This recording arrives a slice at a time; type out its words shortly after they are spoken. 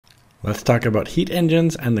Let's talk about heat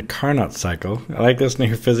engines and the Carnot cycle. I like this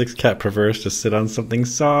new physics cat prefers to sit on something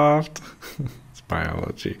soft. It's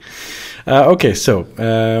biology. Okay, so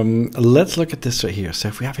let's look at this right here. So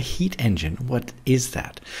if we have a heat engine, what is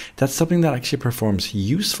that? That's something that actually performs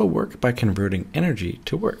useful work by converting energy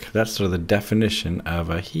to work. That's sort of the definition of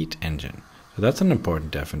a heat engine. So that's an important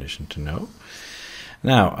definition to know.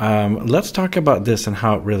 Now, let's talk about this and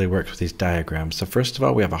how it really works with these diagrams. So first of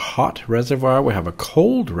all, we have a hot reservoir, we have a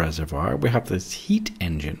cold reservoir, we have this heat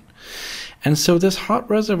engine. And so this hot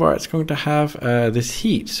reservoir, it's going to have this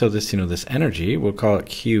heat. So this, this energy, we'll call it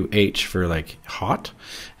QH for like hot.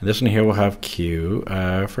 And this one here will have Q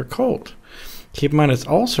for cold. Keep in mind it's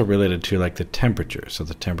also related to like the temperature. So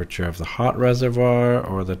the temperature of the hot reservoir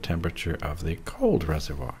or the temperature of the cold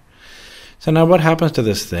reservoir. So now what happens to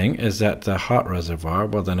this thing is that the hot reservoir,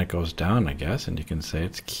 well then it goes down, I guess, and you can say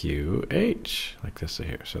it's QH, like this right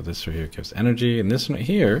here. So this right here gives energy, and this one right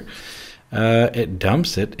here, it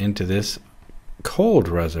dumps it into this cold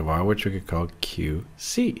reservoir, which we could call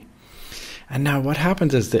QC. And now what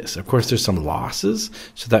happens is this. Of course, there's some losses,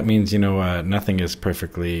 so that means, nothing is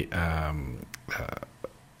perfectly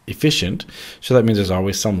efficient, so that means there's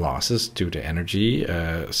always some losses due to energy.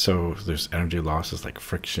 So there's energy losses like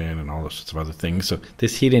friction and all those sorts of other things. So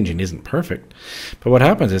this heat engine isn't perfect, but what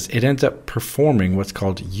happens is it ends up performing what's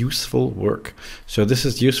called useful work. So this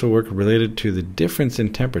is useful work related to the difference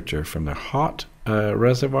in temperature from the hot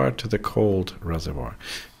reservoir to the cold reservoir.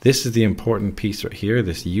 This is the important piece right here.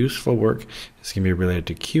 This useful work is going to be related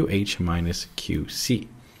to QH minus QC.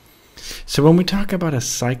 So when we talk about a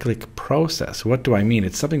cyclic process, what do I mean?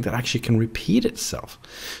 It's something that actually can repeat itself.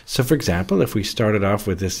 So for example, if we started off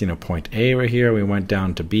with this, point A right here, we went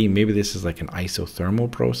down to B, maybe this is like an isothermal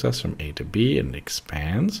process from A to B and it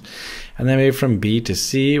expands. And then maybe from B to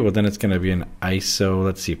C, well then it's going to be an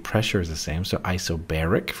let's see, pressure is the same, so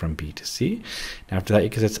isobaric from B to C. And after that,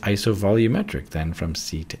 because it's isovolumetric then from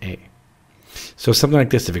C to A. So something like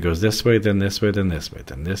this, if it goes this way, then this way, then this way,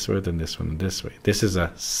 then this way, then this one, and this way. This is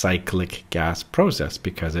a cyclic gas process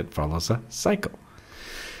because it follows a cycle.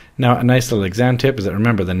 Now, a nice little exam tip is that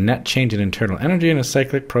remember the net change in internal energy in a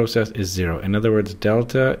cyclic process is 0. In other words,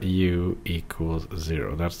 delta U equals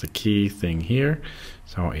 0. That's the key thing here.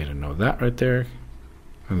 So I want you to know that right there.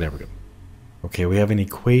 And there we go. Okay, we have an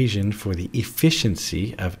equation for the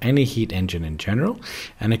efficiency of any heat engine in general,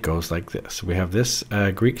 and it goes like this. We have this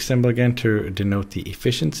Greek symbol again to denote the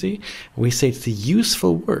efficiency. We say it's the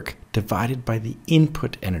useful work divided by the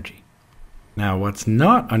input energy. Now, what's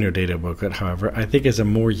not on your data booklet, however, I think is a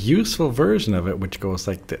more useful version of it, which goes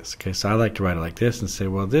like this. Okay, so I like to write it like this and say,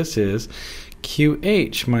 well, this is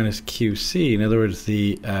QH minus QC. In other words,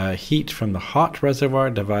 the heat from the hot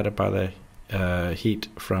reservoir divided by the heat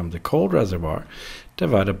from the cold reservoir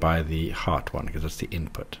divided by the hot one, because that's the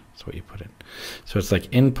input. That's what you put in. So it's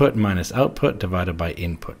like input minus output divided by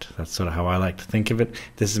input. That's sort of how I like to think of it.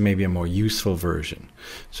 This is maybe a more useful version.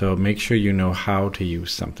 So make sure you know how to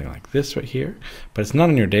use something like this right here. But it's not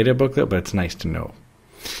in your data booklet, but it's nice to know.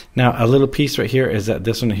 Now, a little piece right here is that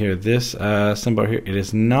this one here, this symbol here, it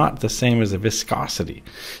is not the same as the viscosity.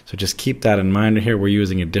 So just keep that in mind here. We're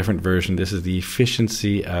using a different version. This is the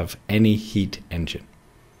efficiency of any heat engine.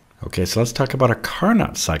 Okay, so let's talk about a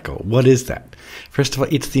Carnot cycle. What is that? First of all,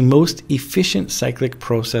 it's the most efficient cyclic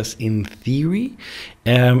process in theory.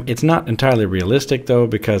 It's not entirely realistic, though,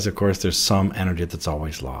 because, of course, there's some energy that's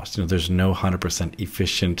always lost. There's no 100%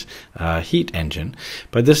 efficient heat engine.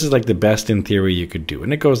 But this is like the best in theory you could do.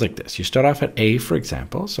 And it goes like this. You start off at A, for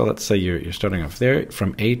example. So let's say you're starting off there.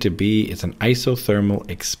 From A to B, it's an isothermal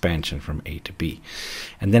expansion from A to B.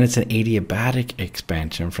 And then it's an adiabatic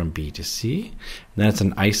expansion from B to C. Then it's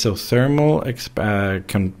an isothermal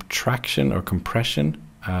contraction or compression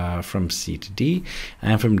from C to D,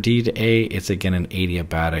 and from D to A, it's again an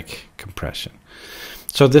adiabatic compression.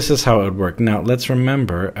 So this is how it would work. Now let's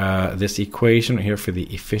remember this equation here for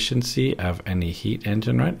the efficiency of any heat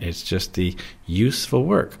engine, right? It's just the useful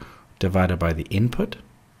work divided by the input.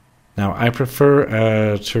 Now I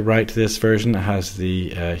prefer to write this version that has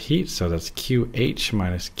the heat, so that's QH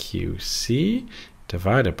minus QC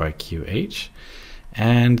divided by QH.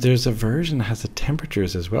 And there's a version that has the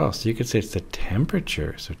temperatures as well. So you could say it's the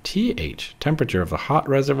temperature. So TH, temperature of the hot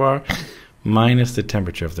reservoir, minus the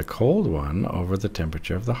temperature of the cold one over the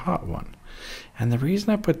temperature of the hot one. And the reason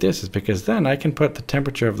I put this is because then I can put the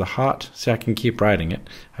temperature of the hot, see I can keep writing it.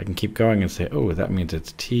 I can keep going and say, oh, that means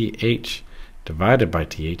it's TH divided by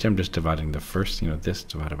TH. I'm just dividing the first, this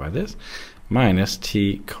divided by this, minus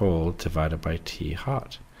T cold divided by T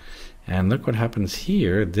hot. And look what happens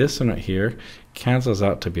here. This one right here cancels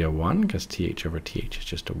out to be a 1 because TH over TH is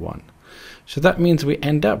just a 1. So that means we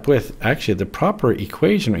end up with actually the proper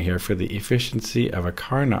equation right here for the efficiency of a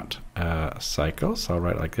Carnot cycle. So I'll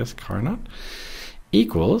write it like this, Carnot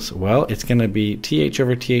equals, well, it's going to be TH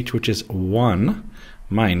over TH, which is 1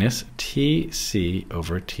 minus TC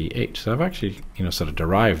over TH. So I've actually, sort of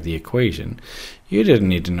derived the equation. You didn't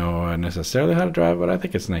need to know necessarily how to derive it, but I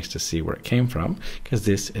think it's nice to see where it came from because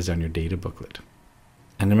this is on your data booklet.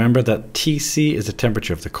 And remember that Tc is the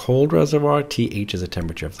temperature of the cold reservoir, Th is the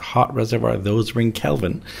temperature of the hot reservoir. Those are in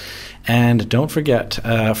Kelvin. And don't forget,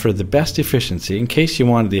 for the best efficiency, in case you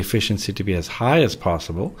wanted the efficiency to be as high as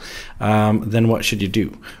possible, then what should you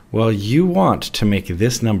do? Well, you want to make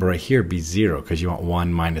this number right here be 0 because you want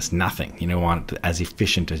 1 minus nothing. You want it as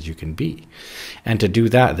efficient as you can be. And to do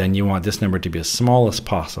that, then you want this number to be as small as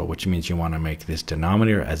possible, which means you want to make this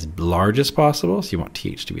denominator as large as possible. So you want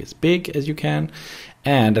Th to be as big as you can.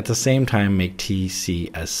 And at the same time, make Tc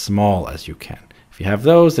as small as you can. If you have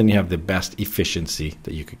those, then you have the best efficiency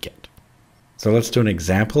that you could get. So let's do an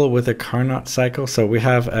example with a Carnot cycle. So we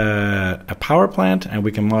have a power plant, and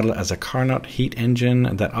we can model it as a Carnot heat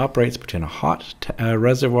engine that operates between a hot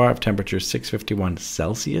reservoir of temperature 651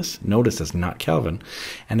 Celsius, notice it's not Kelvin,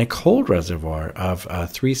 and a cold reservoir of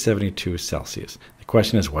 372 Celsius. The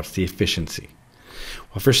question is, what's the efficiency?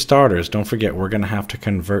 Well, for starters, don't forget we're going to have to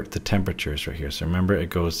convert the temperatures right here. So remember, it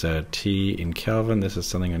goes T in Kelvin. This is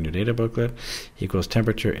something on your data booklet. Equals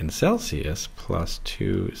temperature in Celsius plus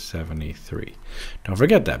 273. Don't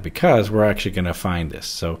forget that because we're actually going to find this.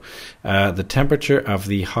 So the temperature of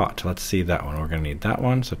the hot, let's see that one. We're going to need that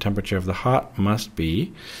one. So temperature of the hot must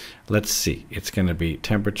be, let's see, it's going to be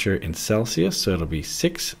temperature in Celsius. So it'll be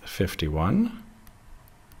 651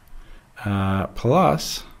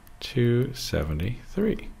 plus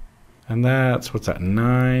 273, and that's, what's that,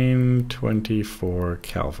 924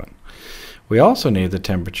 Kelvin. We also need the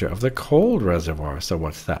temperature of the cold reservoir. So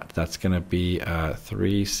what's that? That's going to be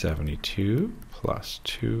 372 plus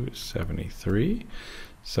 273.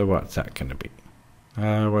 So what's that going to be?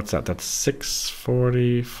 What's that? That's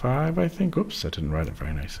 645, I think. Oops, I didn't write it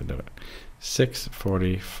very nicely, did it?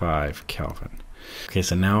 645 Kelvin. Okay,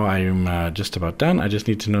 so now I'm just about done. I just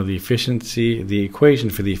need to know the efficiency, the equation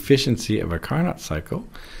for the efficiency of a Carnot cycle.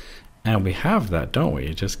 And we have that, don't we?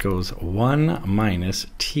 It just goes 1 minus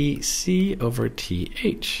Tc over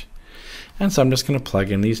Th. And so I'm just going to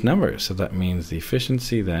plug in these numbers. So that means the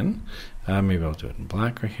efficiency then, maybe I'll do it in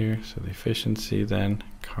black right here. So the efficiency then,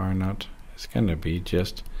 Carnot, is going to be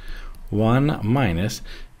just 1 minus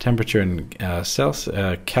temperature in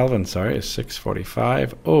Kelvin, is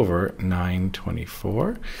 645 over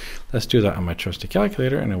 924. Let's do that on my trusty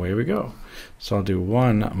calculator, and away we go. So I'll do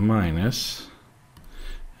 1 minus,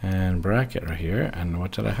 and bracket right here, and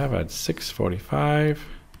what did I have? I had 645.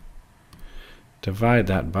 Divide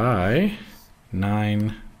that by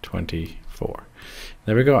 924.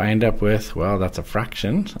 There we go. I end up with, well, that's a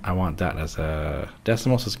fraction. I want that as a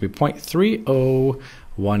decimal, so it's going to be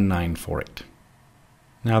 0.301948.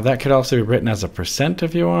 Now that could also be written as a percent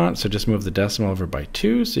if you want, so just move the decimal over by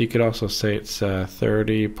 2. So you could also say it's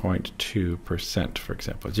 30.2%, for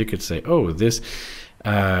example. You could say, oh, this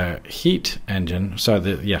heat engine, so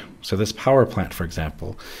this power plant, for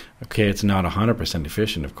example, okay, it's not 100%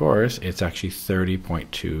 efficient, of course, it's actually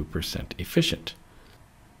 30.2% efficient.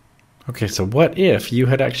 Okay, so what if you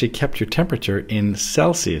had actually kept your temperature in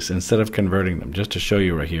Celsius instead of converting them, just to show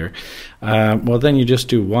you right here? Well, then you just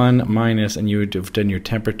do 1 minus, and you would have done your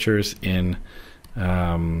temperatures in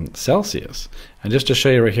Celsius. And just to show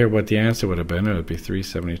you right here what the answer would have been, it would be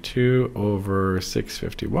 372 over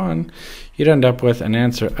 651. You'd end up with an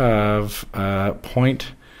answer of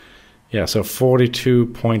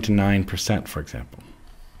 42.9%, for example.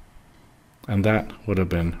 And that would have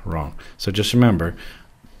been wrong. So just remember,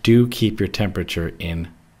 do keep your temperature in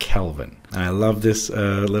Kelvin. I love this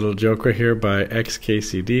little joke right here by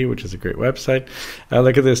XKCD, which is a great website.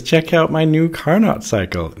 Look at this. Check out my new Carnot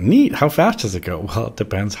cycle. Neat. How fast does it go? Well, it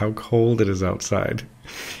depends how cold it is outside.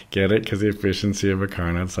 Get it? Because the efficiency of a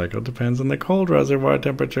Carnot cycle depends on the cold reservoir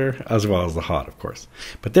temperature as well as the hot, of course.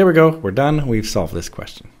 But there we go. We're done. We've solved this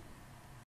question.